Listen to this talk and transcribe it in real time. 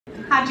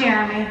Hi,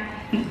 Jeremy.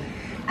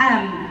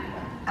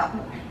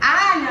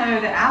 I know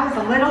that I was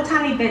a little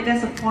tiny bit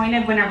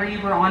disappointed whenever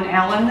you were on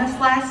Ellen this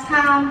last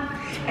time,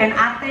 and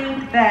I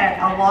think that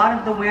a lot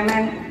of the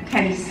women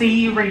can see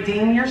you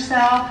redeem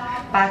yourself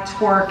by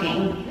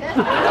twerking.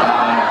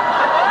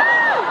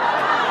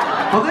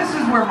 Well, this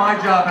is where my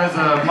job as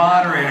a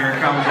moderator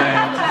comes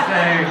in to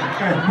say,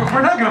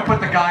 we're not going to put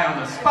the guy on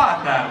the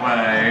spot that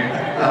way.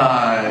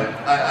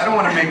 I don't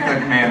want to make the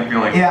man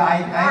feel like...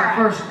 Yeah,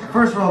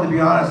 first of all, to be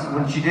honest,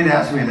 when she did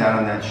ask me that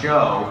on that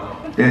show,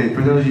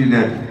 for those of you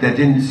that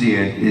didn't see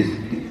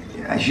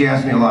it, she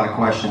asked me a lot of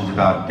questions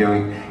about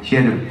doing,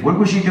 what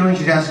was she doing?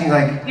 She's asking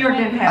like, You were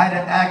doing I had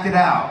to act it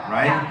out,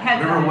 right? Yeah,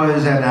 whatever it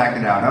was, I had to act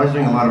it out. I was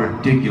doing a lot of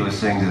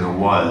ridiculous things as it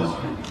was.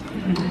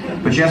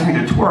 But she asked me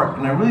to twerk,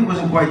 and I really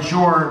wasn't quite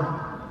sure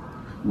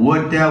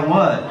what that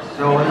was.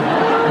 So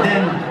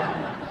then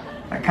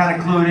I kind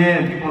of clued in,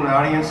 and people in the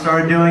audience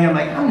started doing it. I'm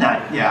like,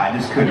 I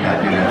just could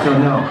not do that. So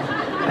no.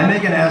 I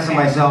make an ass of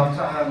myself.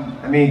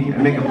 I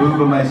make a boob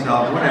of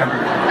myself, whatever.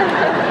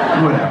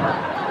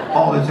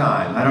 All the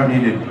time. I don't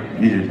need to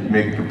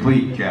make a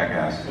complete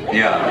jackass.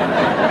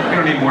 Yeah. You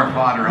don't need more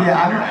fodder on the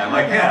internet.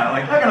 Look,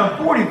 I'm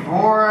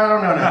 44, I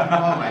don't know how to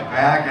fall on my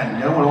back, and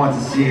no one wants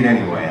to see it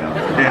anyway.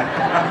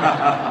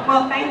 Yeah.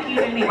 Well, thank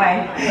you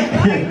anyway.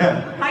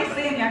 Yeah. Nice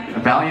seeing you. A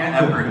valiant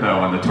effort, though,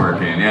 on the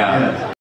twerking, yeah. Yes.